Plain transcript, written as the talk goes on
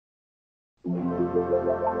As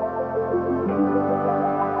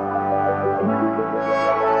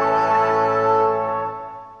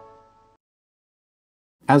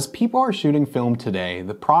people are shooting film today,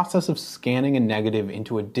 the process of scanning a negative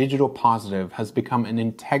into a digital positive has become an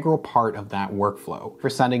integral part of that workflow. For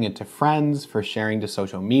sending it to friends, for sharing to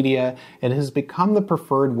social media, it has become the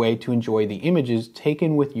preferred way to enjoy the images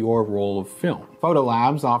taken with your roll of film. Photo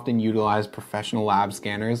labs often utilize professional lab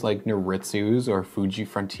scanners like Noritsu's or Fuji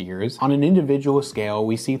Frontiers. On an individual scale,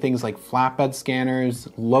 we see things like flatbed scanners,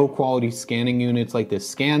 low-quality scanning units like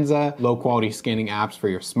this Scanza, low-quality scanning apps for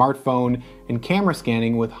your smartphone, and camera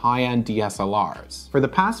scanning with high-end DSLRs. For the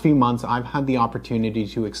past few months, I've had the opportunity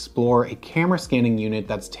to explore a camera scanning unit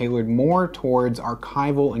that's tailored more towards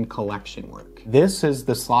archival and collection work. This is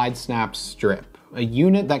the SlideSnap Strip, a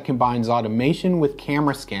unit that combines automation with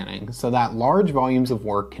camera scanning so that large volumes of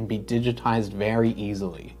work can be digitized very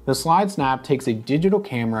easily. The SlideSnap takes a digital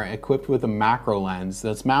camera equipped with a macro lens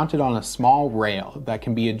that's mounted on a small rail that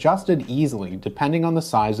can be adjusted easily depending on the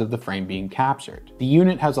size of the frame being captured. The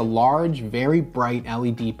unit has a large, very bright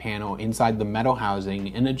LED panel inside the metal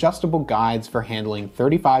housing and adjustable guides for handling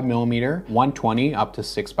 35mm, 120 up to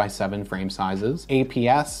 6x7 frame sizes,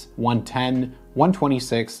 APS, 110,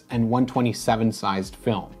 126 and 127 sized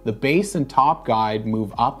film. The base and top guide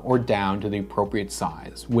move up or down to the appropriate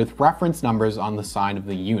size, with reference numbers on the side of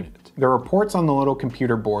the unit. There are ports on the little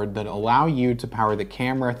computer board that allow you to power the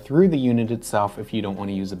camera through the unit itself if you don't want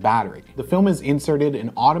to use a battery. The film is inserted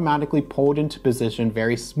and automatically pulled into position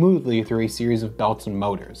very smoothly through a series of belts and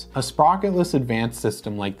motors. A sprocketless advanced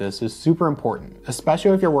system like this is super important,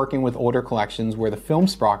 especially if you're working with older collections where the film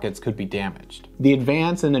sprockets could be damaged. The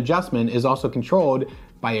advance and adjustment is also controlled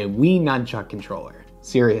by a Wii nunchuck controller.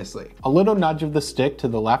 Seriously. A little nudge of the stick to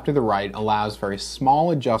the left or the right allows for a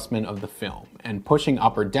small adjustment of the film, and pushing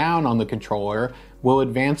up or down on the controller will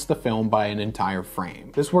advance the film by an entire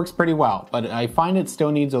frame. This works pretty well, but I find it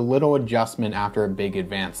still needs a little adjustment after a big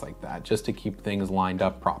advance like that, just to keep things lined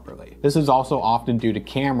up properly. This is also often due to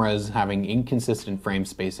cameras having inconsistent frame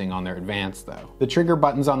spacing on their advance though. The trigger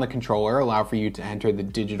buttons on the controller allow for you to enter the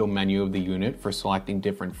digital menu of the unit for selecting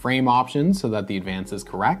different frame options so that the advance is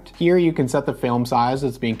correct. Here you can set the film size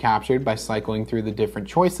that's being captured by cycling through the different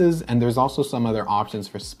choices, and there's also some other options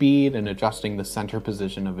for speed and adjusting the center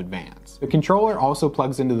position of advance. The controller also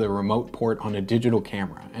plugs into the remote port on a digital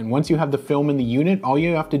camera, and once you have the film in the unit, all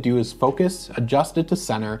you have to do is focus, adjust it to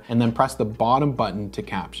center, and then press the bottom button to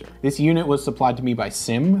capture. This unit was supplied to me by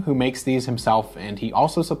Sim, who makes these himself, and he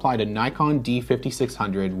also supplied a Nikon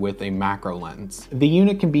D5600 with a macro lens. The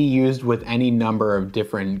unit can be used with any number of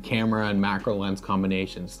different camera and macro lens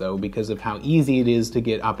combinations though, because of how easy it is to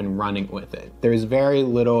get up and running with it. There's very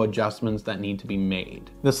little adjustments that need to be made.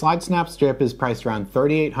 The SlideSnap Strip is priced around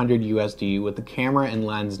 $3,800 USD with the camera and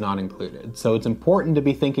lens not included, so it's important to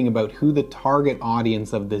be thinking about who the target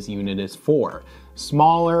audience of this unit is for.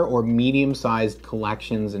 Smaller or medium-sized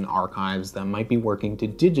collections and archives that might be working to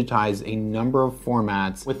digitize a number of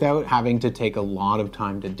formats without having to take a lot of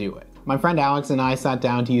time to do it. My friend Alex and I sat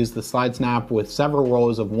down to use the SlideSnap with several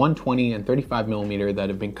rolls of 120 and 35mm that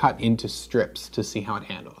have been cut into strips to see how it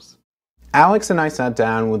handles. Alex and I sat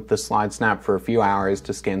down with the SlideSnap for a few hours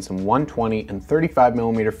to scan some 120 and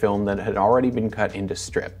 35mm film that had already been cut into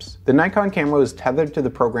strips. The Nikon camera was tethered to the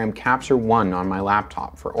program Capture One on my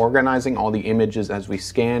laptop for organizing all the images as we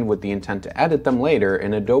scanned with the intent to edit them later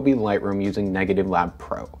in Adobe Lightroom using Negative Lab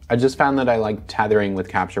Pro. I just found that I like tethering with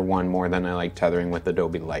Capture One more than I like tethering with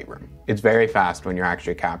Adobe Lightroom. It's very fast when you're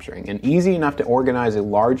actually capturing, and easy enough to organize a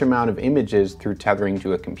large amount of images through tethering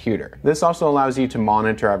to a computer. This also allows you to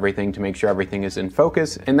monitor everything to make sure everything is in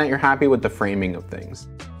focus and that you're happy with the framing of things.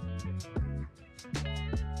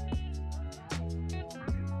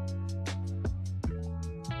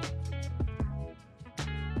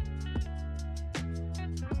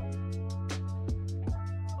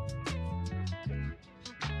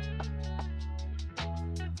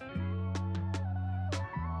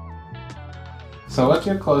 So what's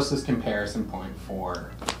your closest comparison point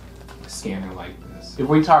for a scanner like this? If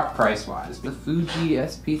we talk price-wise. The Fuji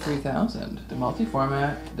SP3000. The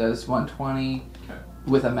multi-format does 120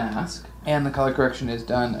 with a mask, and the color correction is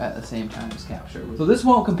done at the same time as capture. So this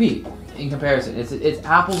won't compete in comparison. It's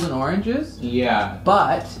apples and oranges. Yeah.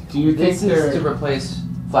 But do you think this is to replace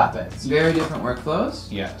flatbeds. Very different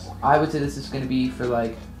workflows. Yes. I would say this is going to be for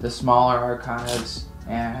like the smaller archives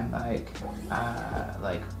and like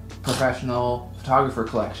professional photographer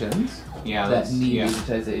collections that need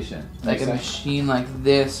digitization. Like a machine like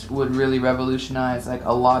this would really revolutionize like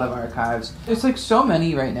a lot of archives. There's like so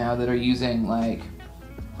many right now that are using like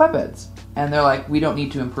flatbeds, and they're like, we don't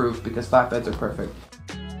need to improve because flatbeds are perfect.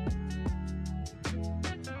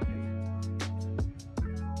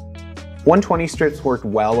 120 strips worked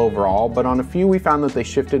well overall, but on a few we found that they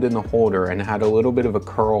shifted in the holder and had a little bit of a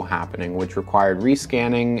curl happening, which required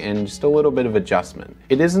rescanning and just a little bit of adjustment.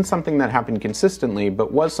 It isn't something that happened consistently,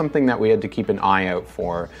 but was something that we had to keep an eye out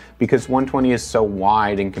for, because 120 is so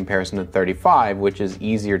wide in comparison to 35, which is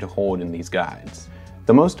easier to hold in these guides.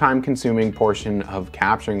 The most time-consuming portion of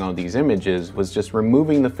capturing all these images was just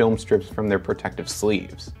removing the film strips from their protective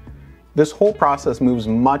sleeves. This whole process moves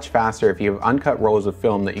much faster if you have uncut rolls of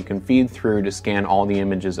film that you can feed through to scan all the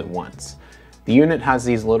images at once. The unit has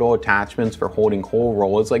these little attachments for holding whole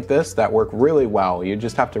rolls like this that work really well. You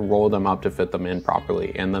just have to roll them up to fit them in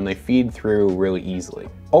properly, and then they feed through really easily.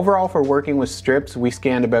 Overall, for working with strips, we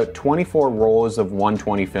scanned about 24 rolls of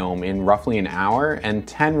 120 film in roughly an hour and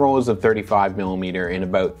 10 rolls of 35mm in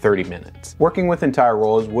about 30 minutes. Working with entire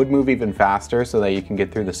rolls would move even faster so that you can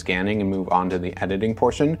get through the scanning and move on to the editing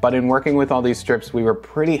portion, but in working with all these strips, we were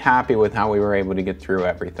pretty happy with how we were able to get through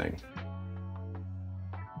everything.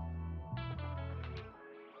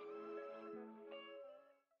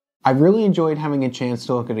 I've really enjoyed having a chance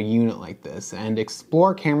to look at a unit like this and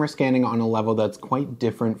explore camera scanning on a level that's quite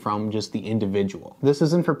different from just the individual. This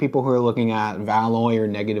isn't for people who are looking at Valoy or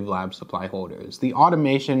negative lab supply holders. The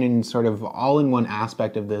automation and sort of all-in-one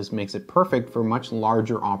aspect of this makes it perfect for much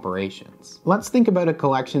larger operations. Let's think about a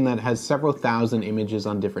collection that has several thousand images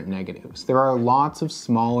on different negatives. There are lots of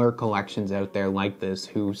smaller collections out there like this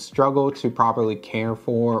who struggle to properly care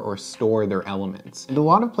for or store their elements. And a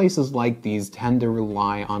lot of places like these tend to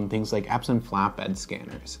rely on things like Epson flatbed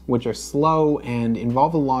scanners, which are slow and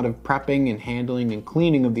involve a lot of prepping and handling and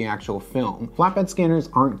cleaning of the actual film. Flatbed scanners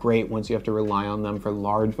aren't great once you have to rely on them for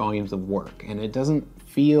large volumes of work, and it doesn't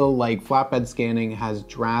feel like flatbed scanning has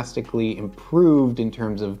drastically improved in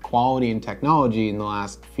terms of quality and technology in the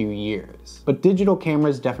last few years. But digital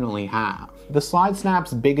cameras definitely have. The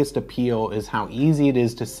SlideSnap's biggest appeal is how easy it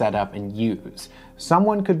is to set up and use.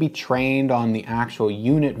 Someone could be trained on the actual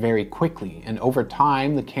unit very quickly, and over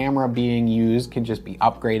time, the camera being used can just be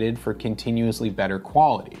upgraded for continuously better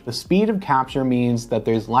quality. The speed of capture means that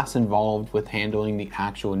there's less involved with handling the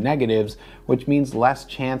actual negatives, which means less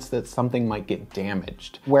chance that something might get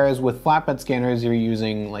damaged. Whereas with flatbed scanners, you're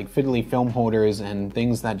using like fiddly film holders and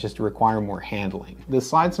things that just require more handling. The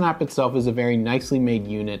SlideSnap itself is a very nicely made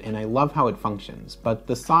unit, and I love how it functions, but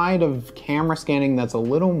the side of camera scanning that's a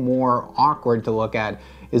little more awkward to look at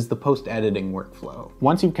is the post-editing workflow.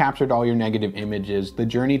 Once you've captured all your negative images, the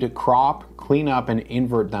journey to crop, clean up, and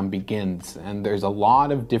invert them begins, and there's a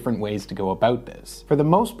lot of different ways to go about this. For the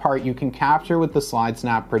most part, you can capture with the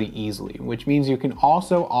SlideSnap pretty easily, which means you can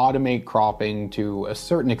also automate cropping to a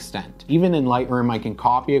certain extent. Even in Lightroom, I can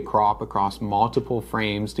copy a crop across multiple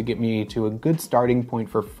frames to get me to a good starting point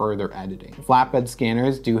for further editing. Flatbed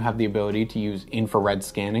scanners do have the ability to use infrared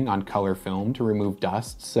scanning on color film to remove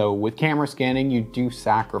dust, so with camera scanning, you do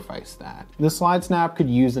sacrifice that. The SlideSnap could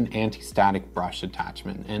use an anti-static brush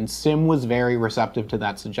attachment, and Sim was very receptive to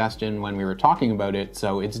that suggestion when we were talking about it,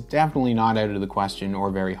 so it's definitely not out of the question or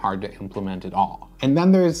very hard to implement at all. And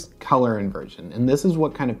then there's color inversion, and this is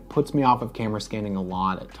what kind of puts me off of camera scanning a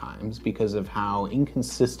lot at times because of how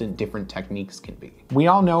inconsistent different techniques can be. We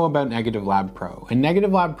all know about Negative Lab Pro, and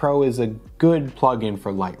Negative Lab Pro is a good plugin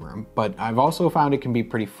for Lightroom, but I've also found it can be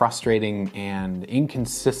pretty frustrating and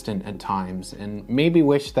inconsistent at times, and maybe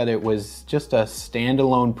wish that it was just a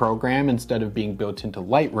standalone program instead of being built into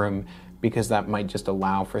Lightroom, because that might just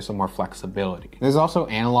allow for some more flexibility. There's also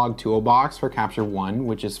Analog Toolbox for Capture One,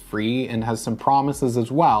 which is free and has some promises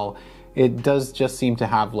as well. It does just seem to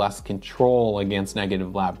have less control against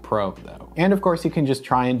Negative Lab Pro though. And of course you can just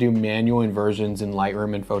try and do manual inversions in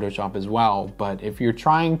Lightroom and Photoshop as well, but if you're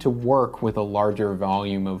trying to work with a larger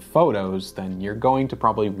volume of photos, then you're going to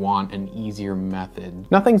probably want an easier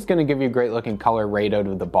method. Nothing's going to give you great looking color right out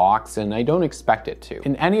of the box, and I don't expect it to.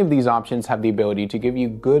 And any of these options have the ability to give you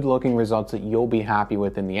good looking results that you'll be happy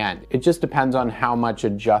with in the end. It just depends on how much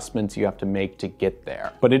adjustments you have to make to get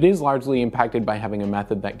there. But it is largely impacted by having a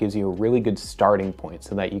method that gives you a really good starting point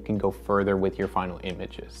so that you can go further with your final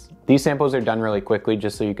images. These samples are done really quickly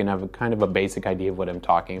just so you can have a kind of a basic idea of what I'm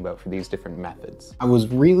talking about for these different methods. I was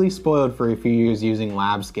really spoiled for a few years using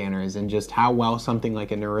lab scanners and just how well something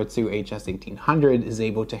like a Noritsu HS1800 is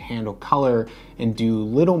able to handle color and do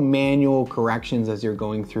little manual corrections as you're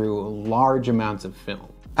going through large amounts of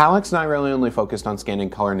film. Alex and I really only focused on scanning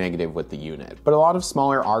color negative with the unit, but a lot of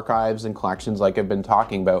smaller archives and collections like I've been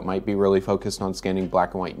talking about might be really focused on scanning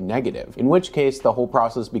black and white negative, in which case the whole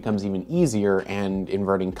process becomes even easier and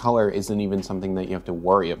inverting color isn't even something that you have to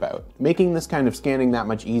worry about, making this kind of scanning that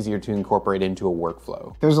much easier to incorporate into a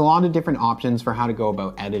workflow. There's a lot of different options for how to go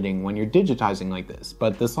about editing when you're digitizing like this,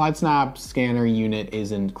 but the SlideSnap scanner unit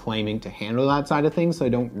isn't claiming to handle that side of things, so I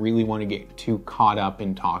don't really want to get too caught up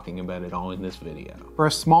in talking about it all in this video. For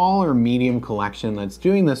a small or medium collection that's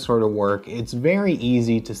doing this sort of work, it's very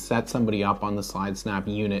easy to set somebody up on the SlideSnap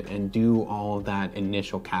unit and do all of that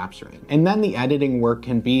initial capturing. And then the editing work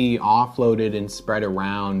can be offloaded and spread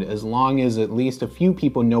around as long as at least a few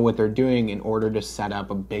people know what they're doing in order to set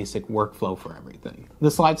up a basic workflow for everything. The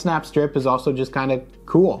SlideSnap strip is also just kind of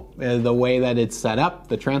cool. The way that it's set up,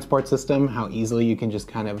 the transport system, how easily you can just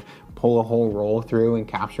kind of pull a whole roll through and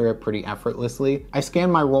capture it pretty effortlessly. I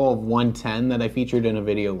scanned my roll of 110 that I featured in a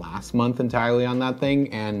video last month entirely on that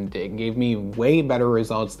thing, and it gave me way better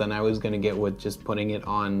results than I was going to get with just putting it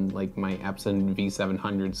on like my Epson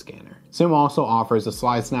V700 scanner. Sim also offers a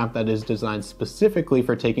SlideSnap that is designed specifically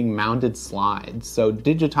for taking mounted slides, so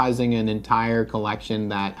digitizing an entire collection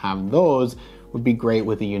that have those would be great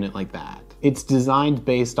with a unit like that. It's designed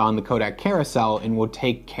based on the Kodak carousel and will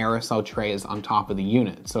take carousel trays on top of the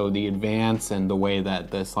unit. So the advance and the way that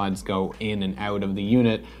the slides go in and out of the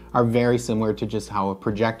unit are very similar to just how a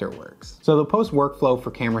projector works. So the post workflow for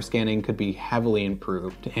camera scanning could be heavily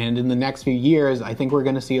improved. And in the next few years, I think we're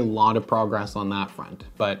gonna see a lot of progress on that front.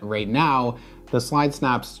 But right now, the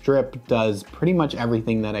SlideSnap strip does pretty much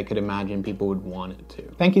everything that I could imagine people would want it to.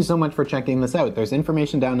 Thank you so much for checking this out. There's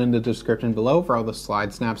information down in the description below for all the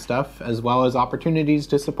SlideSnap stuff, as well as opportunities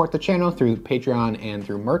to support the channel through Patreon and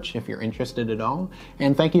through merch if you're interested at all.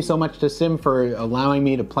 And thank you so much to Sim for allowing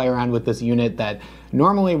me to play around with this unit that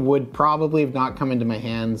normally would probably have not come into my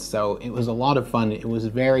hands, so it was a lot of fun. It was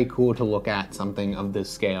very cool to look at something of this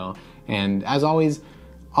scale. And as always,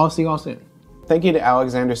 I'll see you all soon. Thank you to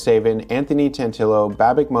Alexander Savin, Anthony Tantillo,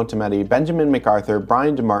 Babak Motametti, Benjamin MacArthur,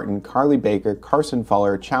 Brian DeMartin, Carly Baker, Carson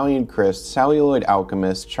Fuller, Chowie Chris, Celluloid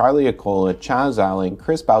Alchemist, Charlie Acola, Chaz Alling,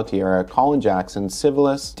 Chris Bautiera, Colin Jackson,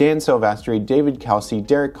 Civilis, Dan Silvestri, David Kelsey,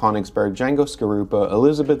 Derek Konigsberg, Django Skarupa,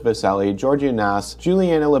 Elizabeth Vaselli, Georgia Nass,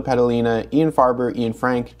 Juliana Lepedalina, Ian Farber, Ian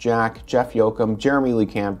Frank, Jack, Jeff Yoakum, Jeremy Lee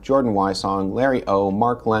Camp, Jordan Wysong, Larry O,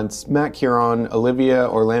 Mark Lentz, Matt Curon, Olivia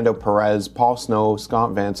Orlando Perez, Paul Snow,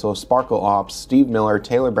 Scott Vansel, Sparkle Ops, Steve Miller,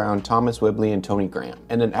 Taylor Brown, Thomas Wibley, and Tony Graham.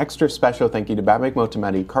 And an extra special thank you to Babak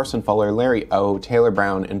Motametti, Carson Fuller, Larry O, Taylor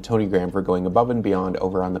Brown, and Tony Graham for going above and beyond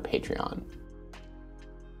over on the Patreon.